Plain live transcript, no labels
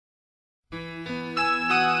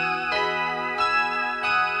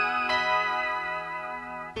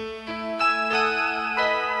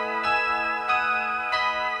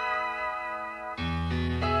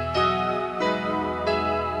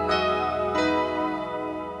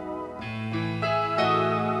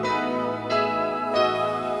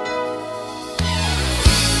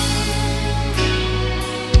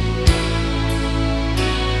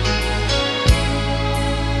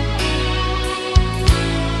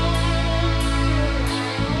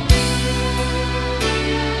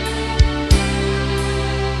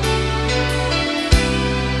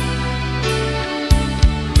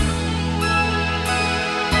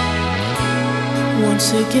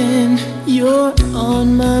Once again, you're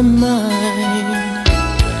on my mind,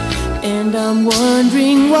 and I'm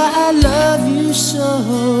wondering why I love you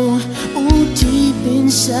so. Ooh, deep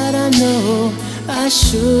inside I know I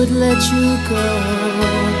should let you go.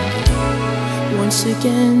 Once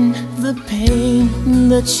again, the pain,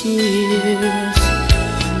 the tears.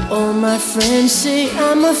 All my friends say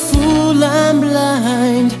I'm a fool, I'm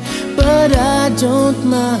blind, but I don't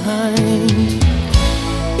mind.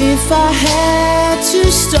 If I had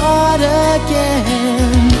to start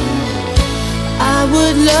again, I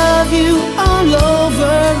would love you all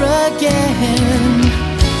over again.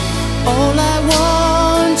 All I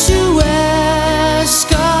want to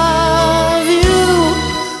ask of you,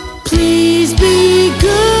 please be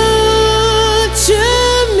good to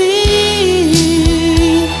me.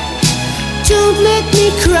 Don't let me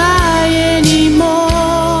cry anymore.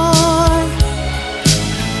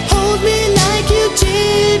 Hold me like you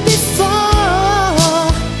did before.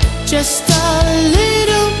 Just a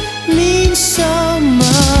little means so